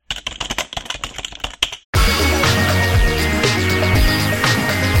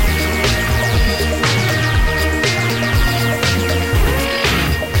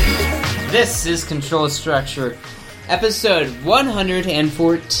This is Control Structure, episode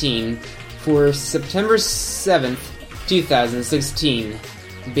 114 for September 7th, 2016.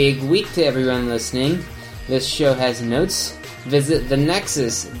 Big week to everyone listening. This show has notes. Visit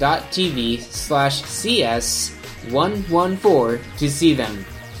thenexus.tv/CS114 to see them.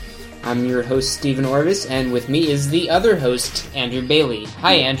 I'm your host, Stephen Orvis, and with me is the other host, Andrew Bailey.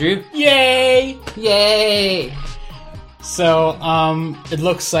 Hi, Andrew. Yay! Yay! So, it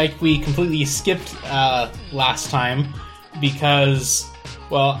looks like we completely skipped last time because,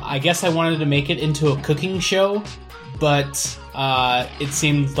 well, I guess I wanted to make it into a cooking show, but it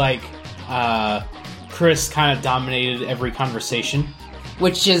seemed like Chris kind of dominated every conversation.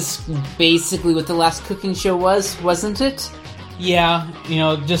 Which is basically what the last cooking show was, wasn't it? Yeah,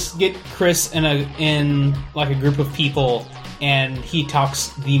 just get Chris in like a group of people, and he talks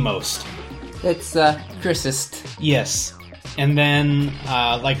the most. It's Chrisist. Yes. And then,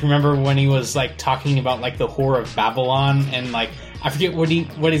 remember when he was, talking about, the Whore of Babylon, and, I forget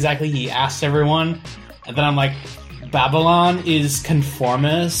what exactly he asked everyone, and then I'm like, Babylon is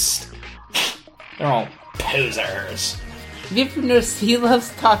conformist? They're all posers. Have you ever noticed he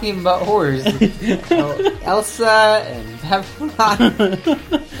loves talking about whores? Elsa and Babylon.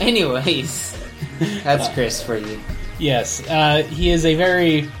 Anyways, that's Chris for you. Yes, he is a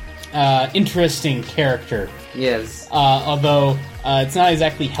very interesting character. Yes. Although it's not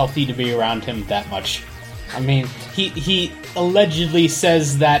exactly healthy to be around him that much. I mean, he allegedly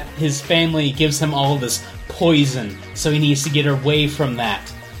says that his family gives him all this poison, so he needs to get away from that.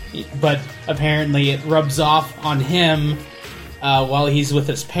 But apparently it rubs off on him while he's with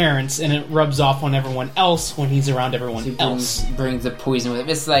his parents, and it rubs off on everyone else when he's around everyone else. Brings the poison with him.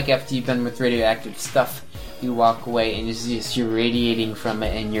 It's like after you've been with radioactive stuff, you walk away and you're radiating from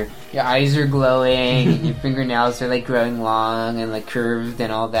it, and your eyes are glowing, and your fingernails are growing long and curved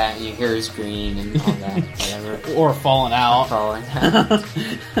and all that, and your hair is green and all that, whatever. Or falling out.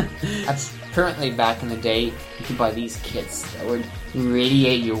 That's currently back in the day. You could buy these kits that would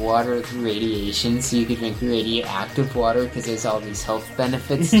radiate your water with radiation, so you could drink radioactive water because there's all these health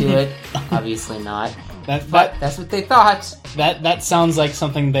benefits to it. Obviously not. But that's what they thought. That sounds like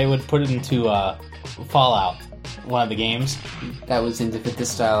something they would put into Fallout, one of the games. That was in the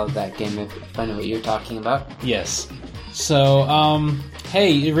style of that game, if I know what you're talking about. Yes. So, hey,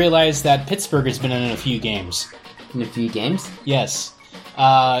 you realize that Pittsburgh has been in a few games. In a few games? Yes.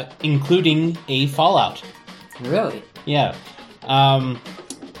 Including a Fallout. Really? Yeah.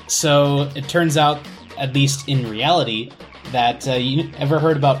 So, it turns out, at least in reality, that, you ever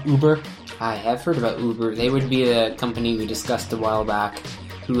heard about Uber? I have heard about Uber. They would be the company we discussed a while back,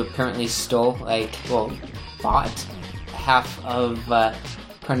 who apparently stole, bought half of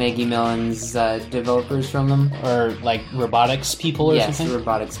Carnegie Mellon's developers from them. Or, robotics people or something? Yes,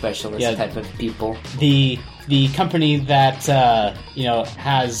 robotic specialist type of people. The company that,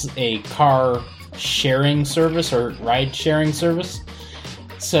 has a car sharing service or ride sharing service.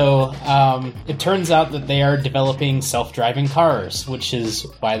 So, it turns out that they are developing self-driving cars, which is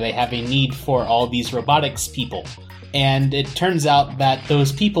why they have a need for all these robotics people. And it turns out that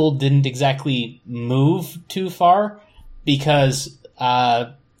those people didn't exactly move too far because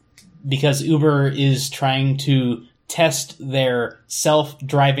Uber is trying to test their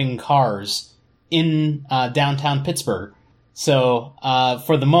self-driving cars in downtown Pittsburgh. So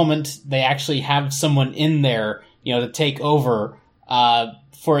for the moment, they actually have someone in there, to take over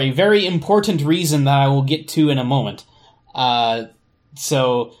for a very important reason that I will get to in a moment. They're,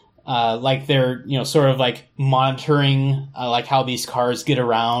 sort of monitoring, how these cars get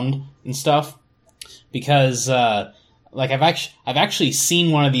around and stuff. Because, I've actually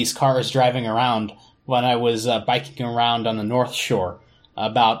seen one of these cars driving around when I was biking around on the North Shore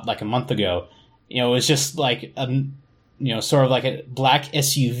about, a month ago. It was just sort of like a black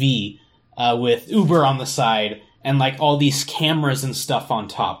SUV with Uber on the side and, all these cameras and stuff on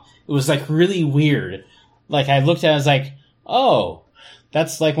top. It was, really weird. I looked at it, I was like, oh,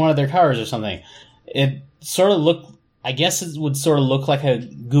 that's one of their cars or something. It sort of looked, I guess it would sort of look like a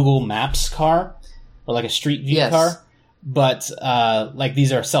Google Maps car, or a Street View car. But,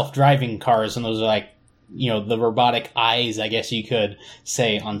 these are self-driving cars, and those are the robotic eyes, I guess you could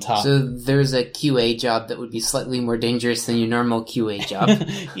say, on top. So there's a QA job that would be slightly more dangerous than your normal QA job.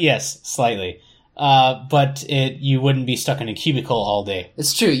 Yes, slightly. But you wouldn't be stuck in a cubicle all day.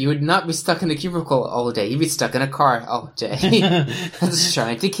 It's true, you would not be stuck in a cubicle all day. You'd be stuck in a car all day. That's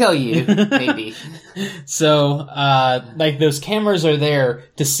trying to kill you, maybe. So, those cameras are there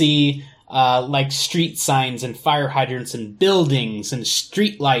to see, street signs and fire hydrants and buildings and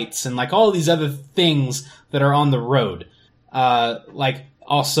street lights and, all these other things that are on the road.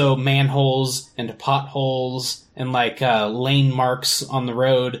 also manholes and potholes and like lane marks on the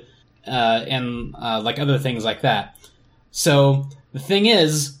road and like other things like that. So the thing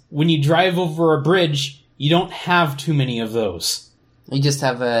is, when you drive over a bridge, you don't have too many of those. You just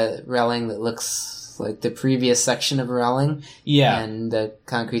have a railing that looks like the previous section of railing. Yeah. And the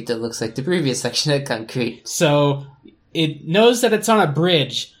concrete that looks like the previous section of concrete. So it knows that it's on a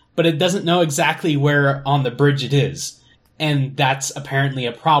bridge, but it doesn't know exactly where on the bridge it is. And that's apparently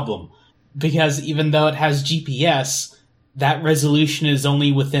a problem. Because even though it has GPS, that resolution is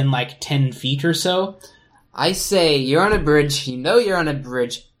only within like 10 feet or so. I say, you're on a bridge, you know you're on a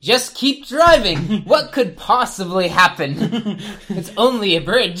bridge, just keep driving! What could possibly happen? It's only a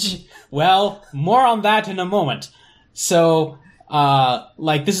bridge. Well, more on that in a moment. So,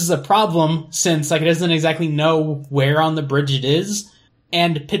 like, this is a problem since, like, it doesn't exactly know where on the bridge it is,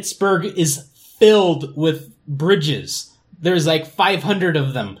 and Pittsburgh is filled with bridges. There's like 500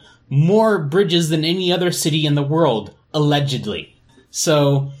 of them. More bridges than any other city in the world, allegedly.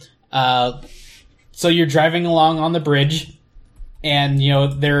 So you're driving along on the bridge, and, you know,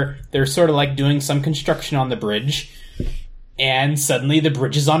 they're sort of like doing some construction on the bridge, and suddenly the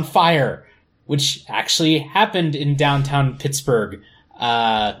bridge is on fire, which actually happened in downtown Pittsburgh,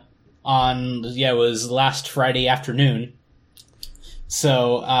 it was last Friday afternoon.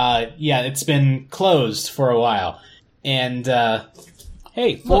 So, it's been closed for a while. And,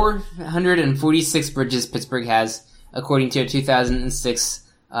 hey, 446 bridges Pittsburgh has, according to a 2006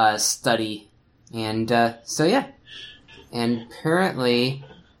 study. And, And apparently...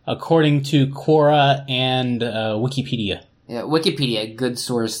 according to Quora and Wikipedia. Yeah, Wikipedia, good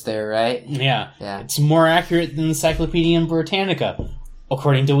source there, right? Yeah. It's more accurate than Encyclopedia Britannica,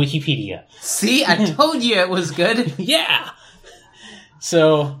 according to Wikipedia. See? I told you it was good! Yeah!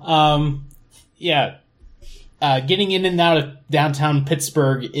 So, getting in and out of downtown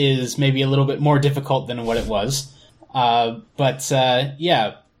Pittsburgh is maybe a little bit more difficult than what it was.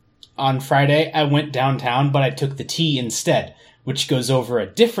 On Friday, I went downtown, but I took the T instead, which goes over a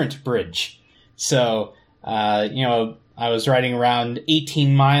different bridge. So, I was riding around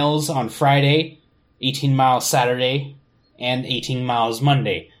 18 miles on Friday, 18 miles Saturday, and 18 miles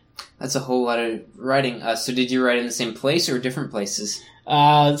Monday. That's a whole lot of riding. So did you ride in the same place or different places?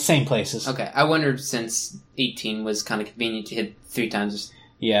 Same places. Okay, I wondered since 18 was kind of convenient to hit 3 times.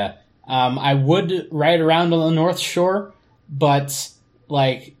 Yeah. I would ride around on the North Shore, but,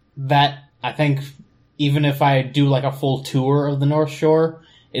 like, that, I think, even if I do, like, a full tour of the North Shore,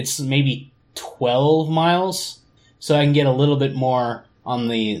 it's maybe 12 miles, so I can get a little bit more on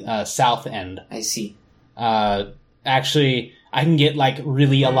the south end. I see. Actually, I can get, like,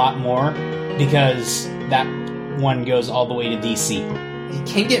 really a lot more, because that one goes all the way to D.C. You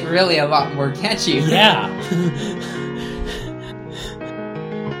can get really a lot more, can't you? Yeah!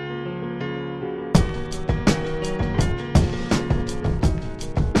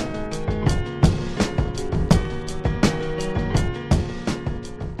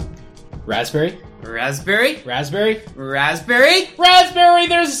 Raspberry? Raspberry? Raspberry? Raspberry? Raspberry!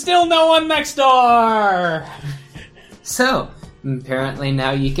 There's still no one next door! So, apparently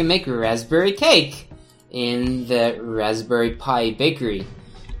now you can make raspberry cake in the Raspberry Pi Bakery.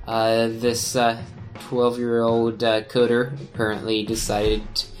 This 12-year-old coder apparently decided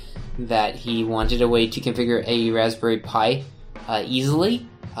that he wanted a way to configure a Raspberry Pi easily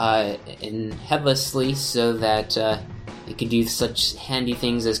and headlessly so that it could do such handy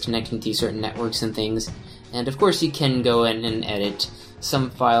things as connecting to certain networks and things. And of course you can go in and edit some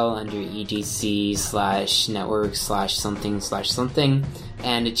file under etc/network/something/something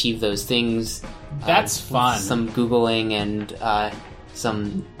and achieve those things. That's fun. Some Googling and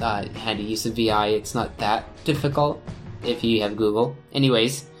some handy use of VI. It's not that difficult if you have Google.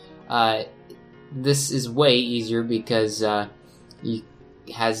 Anyways, this is way easier because it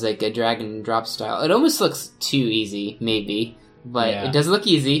has like a drag and drop style. It almost looks too easy, maybe, but it does look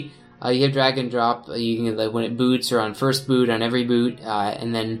easy. You have drag and drop. You can, like, when it boots or on first boot, on every boot,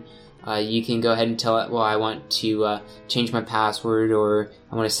 and then you can go ahead and tell it, well, I want to change my password, or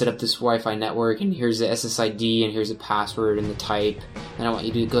I want to set up this Wi-Fi network, and here's the SSID, and here's the password and the type, and I want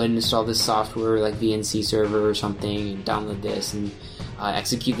you to go ahead and install this software like VNC Server or something, and download this, and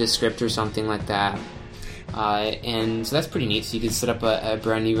execute this script or something like that. And so that's pretty neat. So you can set up a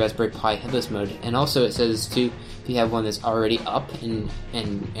brand new Raspberry Pi headless mode. And also it says too, if you have one that's already up and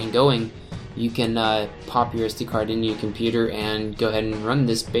going, you can pop your SD card into your computer and go ahead and run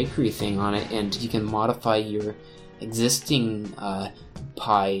this bakery thing on it, and you can modify your existing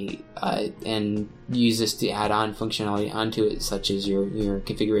Pi and use this to add on functionality onto it, such as your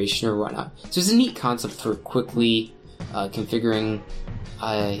configuration or whatnot. So it's a neat concept for quickly configuring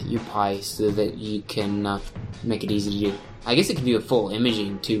your Pi so that you can make it easy to do. I guess it can do a full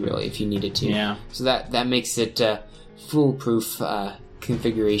imaging too, really, if you needed to. Yeah. So that makes it foolproof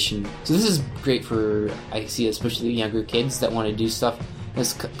configuration. So this is great for, I see, especially younger kids that want to do stuff.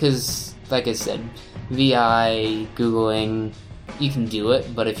 Because, like I said, VI, Googling, you can do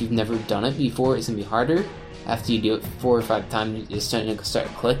it, but if you've never done it before, it's going to be harder. After you do it 4 or 5 times, it's starting to start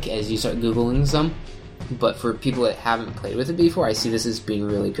to click as you start Googling some. But for people that haven't played with it before, I see this as being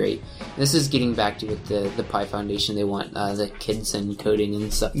really great. This is getting back to what the Pi Foundation, they want the kids and coding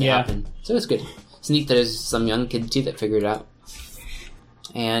and stuff to happen. So it's good. It's neat that there's some young kid too that figured it out.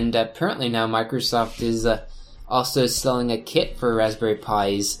 And apparently now Microsoft is also selling a kit for Raspberry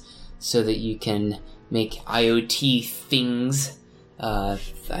Pis so that you can make IoT things.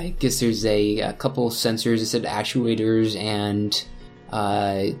 I guess there's a couple sensors, it said actuators, and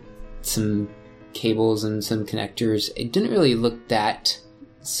some cables and some connectors. It didn't really look that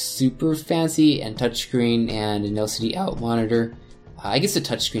super fancy, and touchscreen and an LCD out monitor. I guess the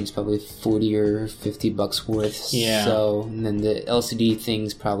touchscreen's probably $40 or $50 worth. Yeah. So, and then the LCD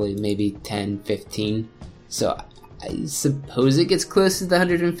thing's probably maybe $10, $15. So I suppose it gets close to the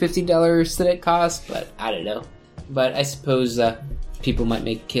 $150 that it costs, but I don't know. But I suppose people might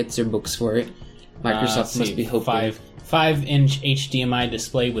make kits or books for it. Microsoft must be hoping. 5-inch HDMI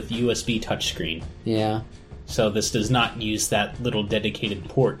display with USB touchscreen. Yeah. So this does not use that little dedicated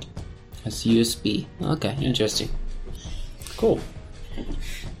port. That's USB. Okay, interesting. Cool.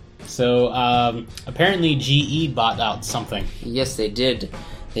 So apparently GE bought out something. Yes, they did.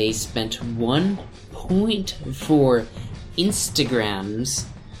 They spent 1.4 Instagrams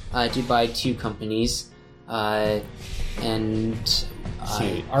to buy 2 companies.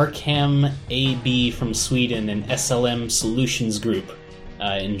 Arcam AB from Sweden and SLM Solutions Group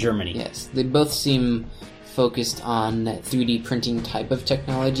in Germany. Yes, they both seem focused on 3D printing type of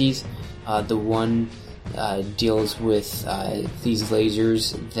technologies. The one deals with these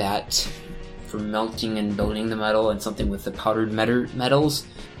lasers that for melting and building the metal, and something with the powdered metals,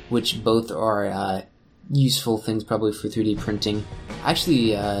 which both are useful things probably for 3D printing.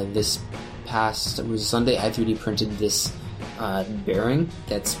 Actually, this past Sunday, I 3D printed this bearing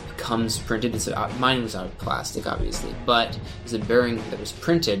that comes printed. Mine was out of plastic, obviously, but it's a bearing that was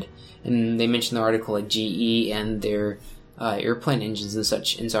printed, and they mentioned the article at GE and their airplane engines and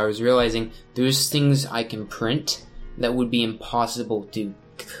such, and so I was realizing there's things I can print that would be impossible to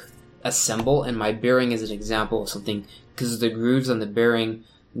assemble, and my bearing is an example of something, because the grooves on the bearing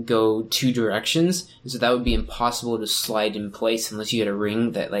go 2 directions, and so that would be impossible to slide in place unless you had a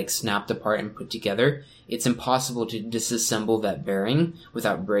ring that snapped apart and put together. It's impossible to disassemble that bearing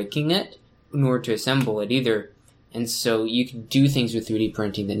without breaking it, nor to assemble it either. And so you can do things with 3D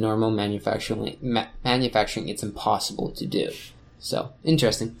printing that normal manufacturing it's impossible to do. So,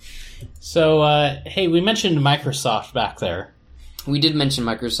 interesting. So, hey, we mentioned Microsoft back there. We did mention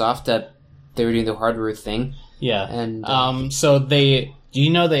Microsoft, that they were doing the hardware thing. Yeah. And so do you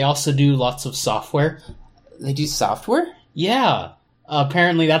know they also do lots of software? They do software? Yeah.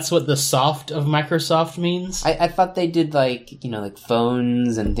 Apparently that's what the soft of Microsoft means. I thought they did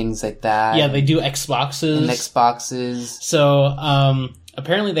phones and things like that. Yeah, they do Xboxes. And Xboxes. So,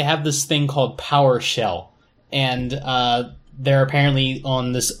 apparently they have this thing called PowerShell. And, they're apparently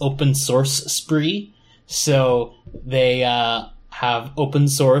on this open source spree. So, they, have open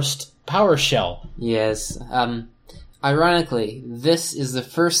sourced PowerShell. Yes. Ironically, this is the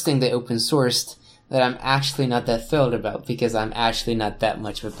first thing they open sourced that I'm actually not that thrilled about, because I'm actually not that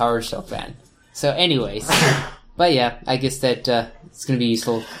much of a PowerShell fan. So anyways, but yeah, I guess that it's going to be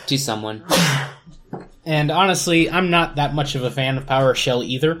useful to someone. And honestly, I'm not that much of a fan of PowerShell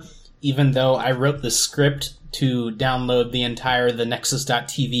either, even though I wrote the script to download the entire The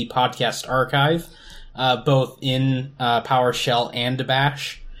Nexus.tv podcast archive, both in PowerShell and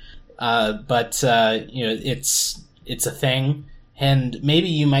Bash. But it's a thing. And maybe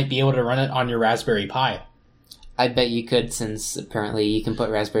you might be able to run it on your Raspberry Pi. I bet you could, since apparently you can put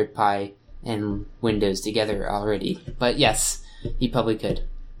Raspberry Pi and Windows together already. But yes, you probably could.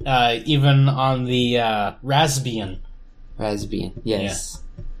 Even on the Raspbian. Raspbian, yes.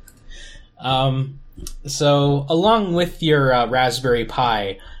 Yeah. So, along with your Raspberry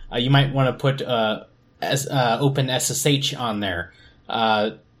Pi, you might want to put OpenSSH on there.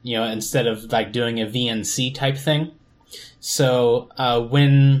 Instead of doing a VNC type thing. So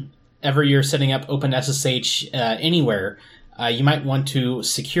whenever you're setting up OpenSSH anywhere, you might want to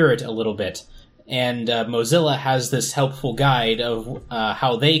secure it a little bit. And Mozilla has this helpful guide of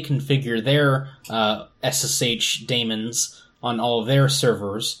how they configure their SSH daemons on all of their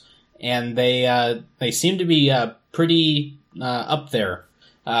servers. And they seem to be pretty up there.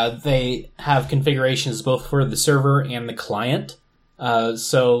 They have configurations both for the server and the client.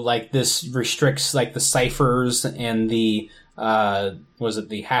 So like this restricts like the ciphers and the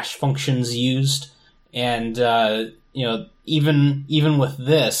the hash functions used, and even with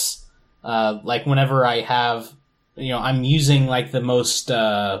this, like whenever I have, I'm using like the most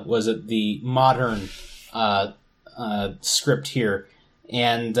the modern script here,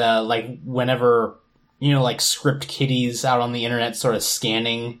 and like whenever like script kiddies out on the internet sort of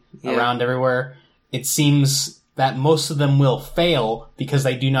scanning around everywhere, it seems that most of them will fail because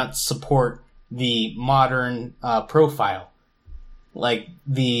they do not support the modern profile. Like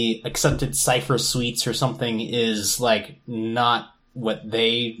the accepted cipher suites or something is like not what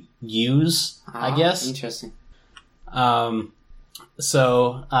they use, I guess. Interesting.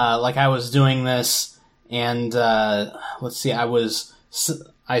 So like I was doing this, and let's see,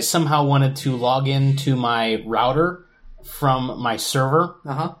 I somehow wanted to log into my router from my server.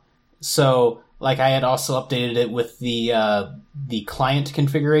 So like I had also updated it with the client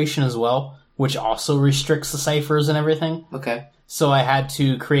configuration as well, which also restricts the ciphers and everything. Okay. So I had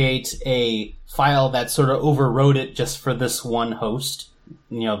to create a file that sort of overrode it just for this one host,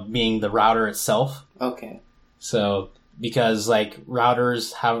 being the router itself. Okay. So, because like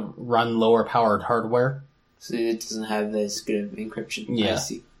routers run lower powered hardware. So it doesn't have this good of encryption. Yeah. I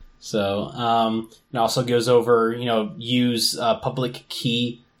see. So, it also goes over, use public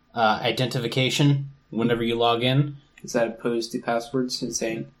key identification whenever you log in. Is that opposed to passwords?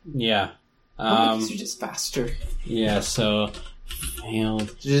 Insane. Yeah. These are just faster. Yeah, so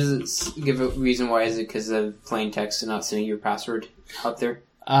failed. Does it give a reason why? Is it because of plain text and not sending your password out there?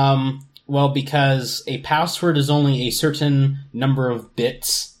 Well, because a password is only a certain number of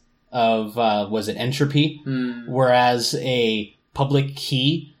bits of, entropy, whereas a public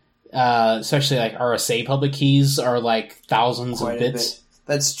key, especially like RSA public keys, are like thousands of bits.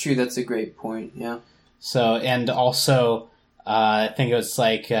 That's true. That's a great point. Yeah. So, and also, I think it's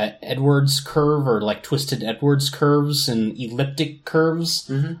like Edwards curve or like twisted Edwards curves and elliptic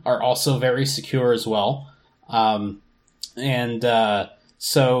curves are also very secure as well.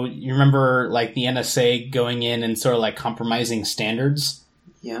 So you remember like the NSA going in and sort of like compromising standards?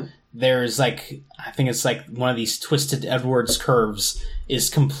 Yeah. There's like, I think it's like one of these twisted Edwards curves is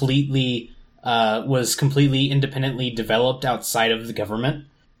was completely independently developed outside of the government.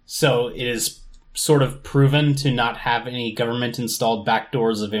 So it is sort of proven to not have any government installed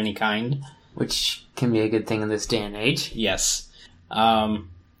backdoors of any kind. Which can be a good thing in this day and age. Yes.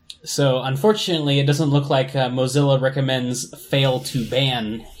 So unfortunately, it doesn't look like Mozilla recommends fail to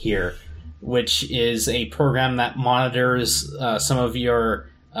ban here, which is a program that monitors some of your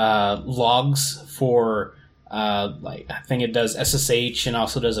logs for, like I think it does SSH and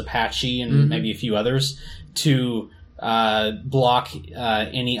also does Apache and maybe a few others to block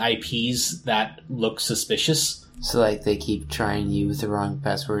any IPs that look suspicious. So like they keep trying you with the wrong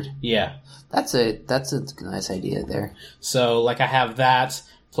password. Yeah. That's a nice idea there. So like I have that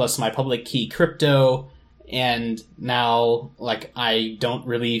plus my public key crypto, and now like I don't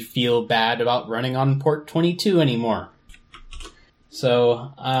really feel bad about running on port 22 anymore.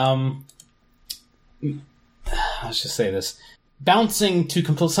 So let's just say this. Bouncing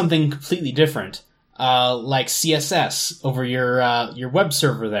to something completely different, like CSS over your web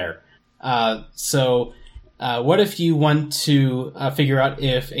server there. So what if you want to figure out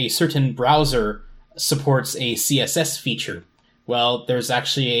if a certain browser supports a CSS feature? Well, there's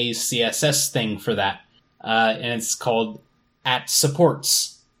actually a CSS thing for that, and it's called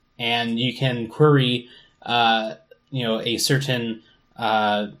 @supports, and you can query, a certain,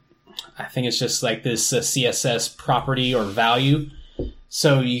 I think it's just like this CSS property or value.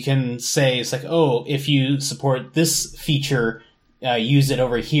 So you can say, it's like, oh, if you support this feature, use it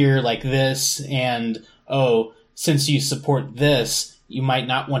over here like this, and oh, since you support this, you might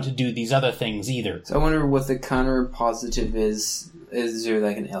not want to do these other things either. So I wonder what the counter positive is. Is there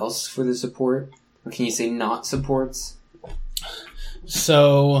like an else for the support? Or can you say not supports?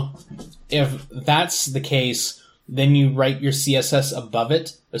 So if that's the case, then you write your CSS above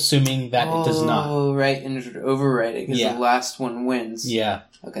it, assuming that it does not. Oh, right, and overwrite it, because the last one wins. Yeah.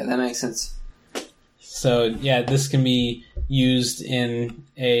 Okay, that makes sense. So, yeah, this can be used in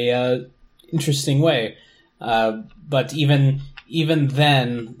a interesting way. But even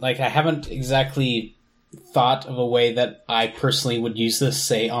then, like, I haven't exactly thought of a way that I personally would use this,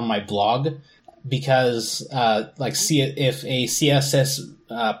 say, on my blog, because, if a CSS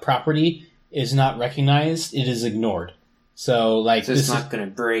property is not recognized, it is ignored. So it's not going to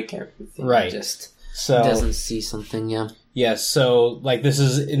break everything. Right. It so doesn't see something, yeah. Yes, so, this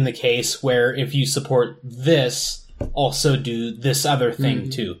is in the case where if you support this, also do this other thing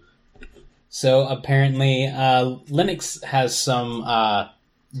too. So apparently, Linux has some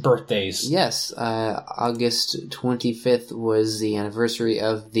birthdays. Yes, August 25th was the anniversary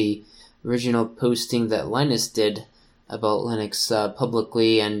of the original posting that Linus did about Linux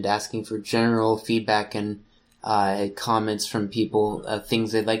publicly and asking for general feedback and comments from people,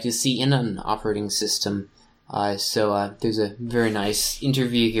 things they'd like to see in an operating system. So there's a very nice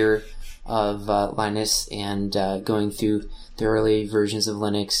interview here of Linus and going through the early versions of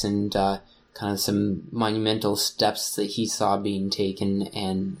Linux and kind of some monumental steps that he saw being taken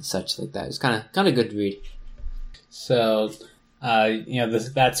and such like that. It's kind of good to read. So,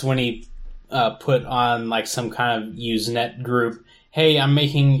 that's when he put on like some kind of Usenet group. Hey, I'm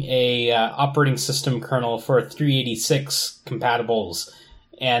making a operating system kernel for 386 compatibles,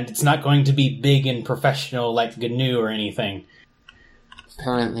 and it's not going to be big and professional like GNU or anything.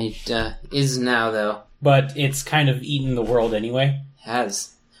 Apparently it is now, though. But it's kind of eaten the world anyway.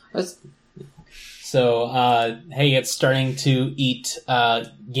 Has. So, hey, it's starting to eat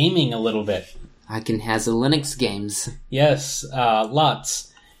gaming a little bit. I can has a Linux games. Yes,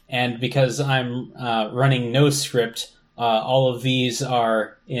 lots. And because I'm running NoScript, all of these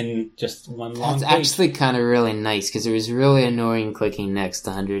are in just one long page. That's actually kind of really nice, because it was really annoying clicking next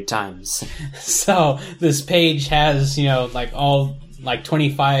 100 times. So, this page has,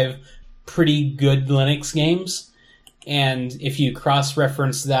 25 pretty good Linux games. And if you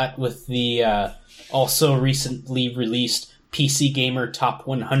cross-reference that with the also recently released PC Gamer Top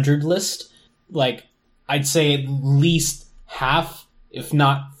 100 list, I'd say at least half, if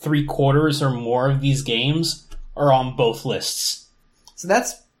not 3/4 or more of these games are on both lists. So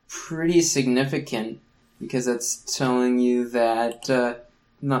that's pretty significant, because that's telling you that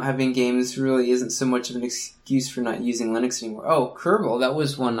not having games really isn't so much of an excuse for not using Linux anymore. Oh, Kerbal, that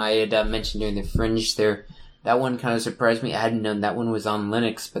was one I had mentioned during the Fringe there. That one kind of surprised me. I hadn't known that one was on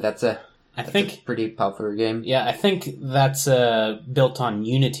Linux, but that's a pretty popular game. Yeah, I think that's built on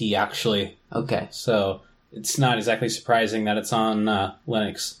Unity, actually. Okay. So it's not exactly surprising that it's on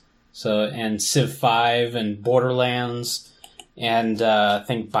Linux. So, and Civ 5 and Borderlands and I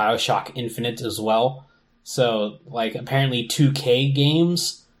think BioShock Infinite as well. So, apparently 2K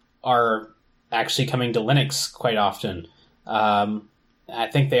games are actually coming to Linux quite often. I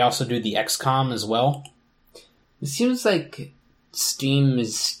think they also do the XCOM as well. It seems like Steam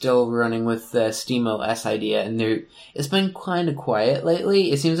is still running with the Steam OS idea, and it's been kind of quiet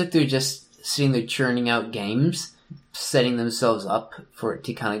lately. It seems like they're just sitting there churning out games, setting themselves up for it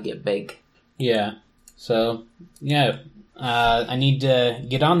to kind of get big. Yeah. So, yeah, I need to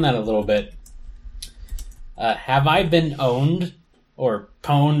get on that a little bit. Have I been owned or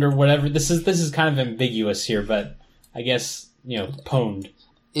pwned or whatever? This is kind of ambiguous here, but I guess, pwned.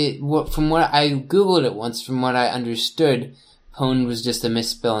 From what I googled it once, from what I understood, pwned was just a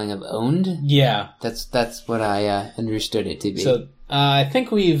misspelling of owned. Yeah, that's what I understood it to be. So I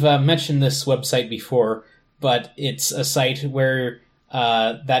think we've mentioned this website before, but it's a site where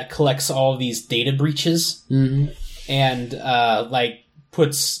that collects all these data breaches and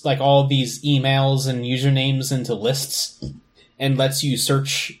puts all these emails and usernames into lists and lets you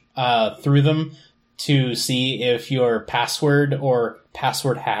search through them to see if your password or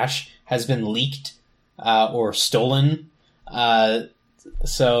password hash has been leaked or stolen. So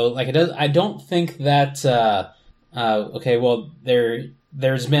it does. I don't think that. Okay, well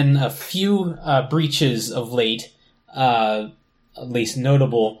there's been a few breaches of late, at least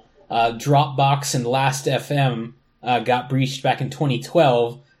notable. Dropbox and Last.fm got breached back in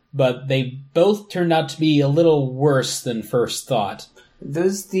 2012, but they both turned out to be a little worse than first thought.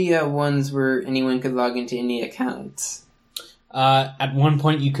 Those the ones where anyone could log into any accounts. At one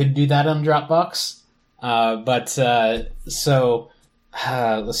point you could do that on Dropbox, but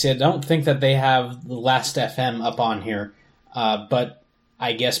let's see. I don't think that they have the Last.fm up on here, but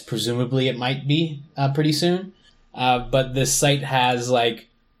I guess presumably it might be pretty soon. But this site has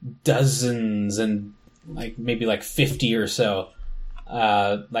dozens and maybe 50 or so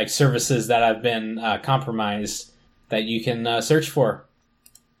services that have been compromised that you can search for.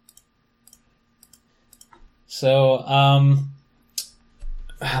 So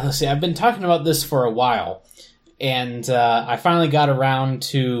let's see. I've been talking about this for a while, and I finally got around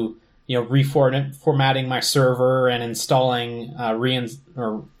to reformatting my server and installing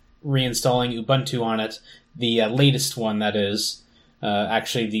reinstalling Ubuntu on it. The latest one, that is,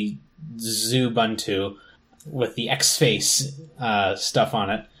 actually the Xubuntu with the Xface stuff on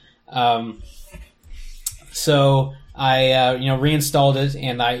it. So I reinstalled it,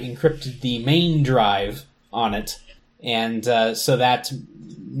 and I encrypted the main drive on it, and so that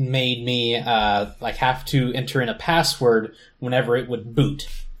made me have to enter in a password whenever it would boot.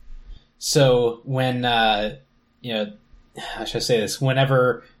 So when how should I say this?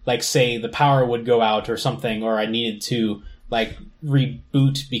 Whenever, say the power would go out or something, or I needed to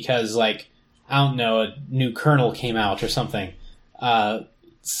reboot because I don't know, a new kernel came out or something.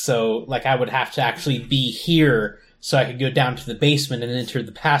 So I would have to actually be here so I could go down to the basement and enter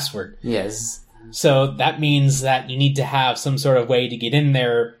the password. Yes. So that means that you need to have some sort of way to get in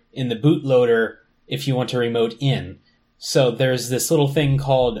there in the bootloader if you want to remote in. So there's this little thing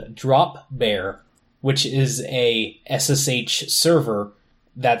called Dropbear, which is a SSH server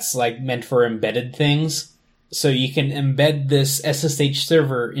that's meant for embedded things. So you can embed this SSH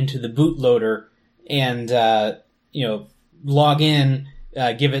server into the bootloader and log in,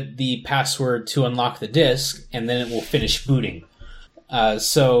 give it the password to unlock the disk, and then it will finish booting.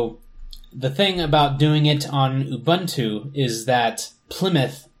 So the thing about doing it on Ubuntu is that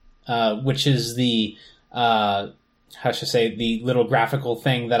Plymouth, which is the the little graphical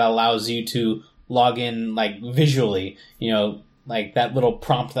thing that allows you to log in visually, that little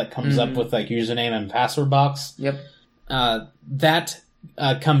prompt that comes up with username and password box. Yep. That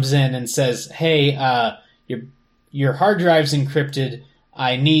comes in and says, "Hey, your hard drive's encrypted.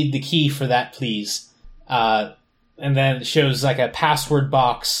 I need the key for that, please." And then it shows a password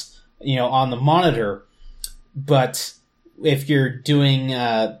box, on the monitor. But if you're doing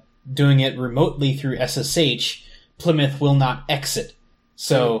it remotely through SSH, Plymouth will not exit.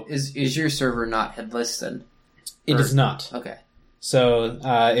 So is your server not headless then? It is not. Okay. So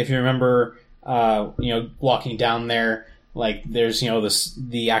if you remember, walking down there, there's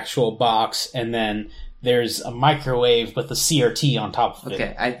the actual box, and then there's a microwave with the CRT on top of it.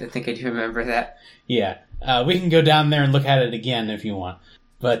 Okay, I think I do remember that. Yeah, we can go down there and look at it again if you want.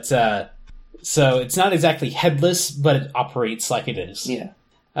 But so it's not exactly headless, but it operates like it is. Yeah.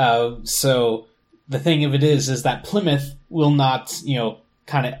 So the thing of it is that Plymouth will not,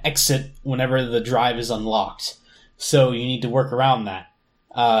 kind of exit whenever the drive is unlocked. So you need to work around that.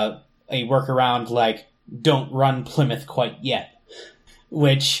 A workaround don't run Plymouth quite yet,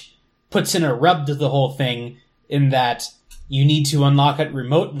 which puts in a rub to the whole thing in that you need to unlock it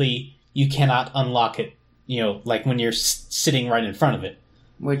remotely. You cannot unlock it, when you're sitting right in front of it.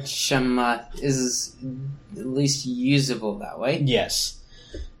 Which is at least usable that way. Yes.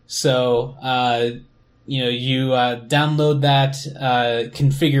 So, you download that,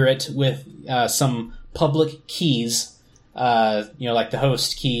 configure it with some public keys, the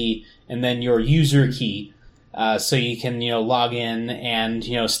host key, and then your user key, so you can, log in and,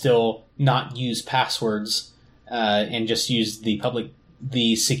 still not use passwords, and just use the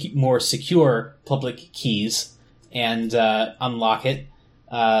more secure public keys, and unlock it,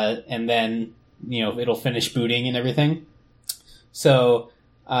 and then, it'll finish booting and everything. So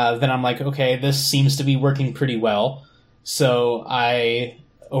then I'm okay, this seems to be working pretty well. So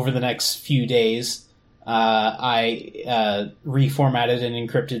over the next few days, I reformatted and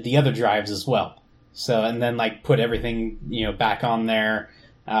encrypted the other drives as well. So, and then put everything, back on there,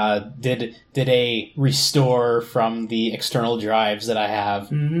 did a restore from the external drives that I have.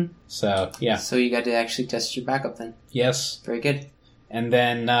 Mm-hmm. So, yeah. So you got to actually test your backup then. Yes. Very good. And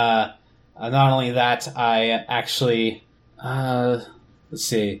then, not only that, I actually, let's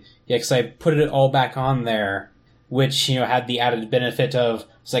see. Yeah, because I put it all back on there, which, had the added benefit of,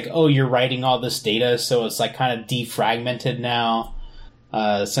 it's you're writing all this data, so it's kind of defragmented now,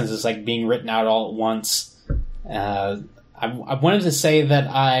 since it's being written out all at once. I wanted to say that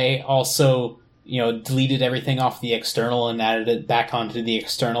I also, deleted everything off the external and added it back onto the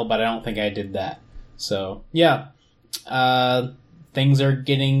external, but I don't think I did that. So, yeah. Things are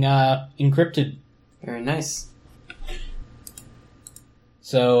getting encrypted. Very nice.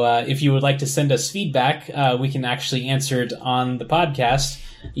 So if you would like to send us feedback, we can actually answer it on the podcast.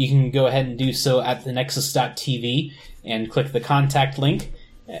 You can go ahead and do so at thenexus.tv and click the contact link.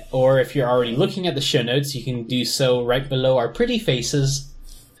 Or if you're already looking at the show notes, you can do so right below our pretty faces,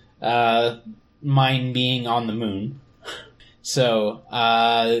 mine being on the moon. So,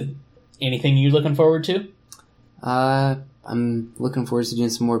 anything you looking forward to? I'm looking forward to doing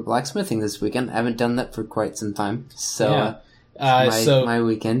some more blacksmithing this weekend. I haven't done that for quite some time. So, my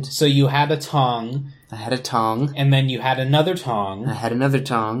weekend. So you had a tong. I had a tong. And then you had another tong. I had another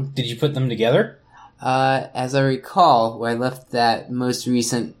tong. Did you put them together? As I recall, where I left that most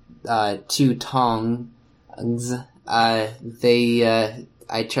recent, 2 tongs, I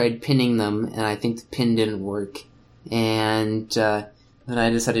tried pinning them, and I think the pin didn't work. And, then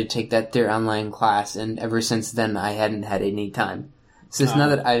I decided to take that their online class, and ever since then I hadn't had any time. So now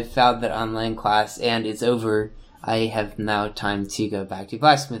that I've found that online class and it's over, I have now time to go back to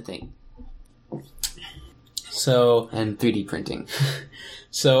blacksmithing So and 3D printing.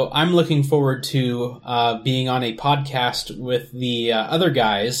 So I'm looking forward to being on a podcast with the other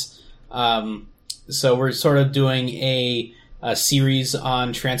guys. So we're sort of doing a series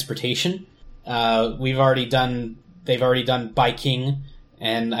on transportation. They've already done biking,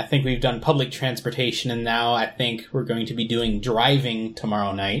 and I think we've done public transportation, and now I think we're going to be doing driving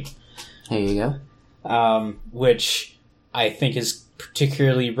tomorrow night. There you go. Which I think is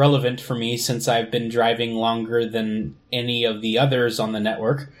particularly relevant for me since I've been driving longer than any of the others on the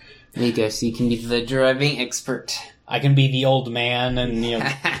network. There you go, so you can be the driving expert. I can be the old man and,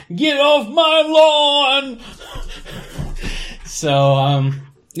 get off my lawn! So,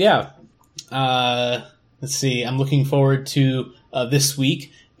 yeah. Let's see, I'm looking forward to this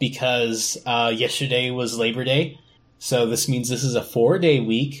week because yesterday was Labor Day. So this means this is a 4-day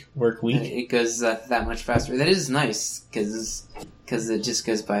work week. It goes that much faster. That is nice, because it just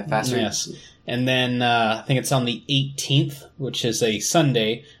goes by faster. Yes. And then I think it's on the 18th, which is a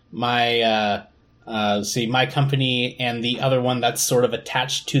Sunday. My company and the other one that's sort of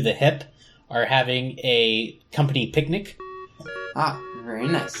attached to the hip are having a company picnic. Ah, very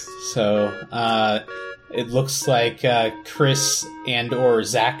nice. So it looks like Chris and or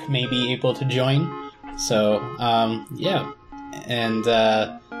Zach may be able to join. So, yeah. And,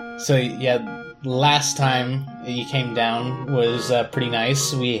 last time you came down was pretty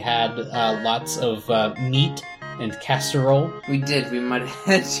nice. We had lots of meat and casserole. We did. We might have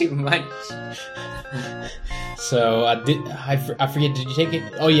had too much. So, I forget, did you take it?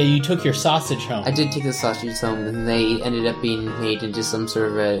 Oh, yeah, you took your sausage home. I did take the sausage home, and they ended up being made into some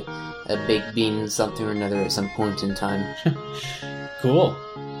sort of a baked bean something or another at some point in time. Cool.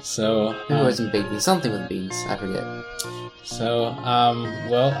 So it wasn't baked beans, something with beans. I forget. So,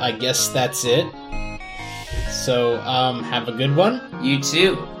 well, I guess that's it. So, have a good one. You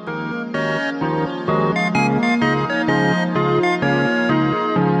too.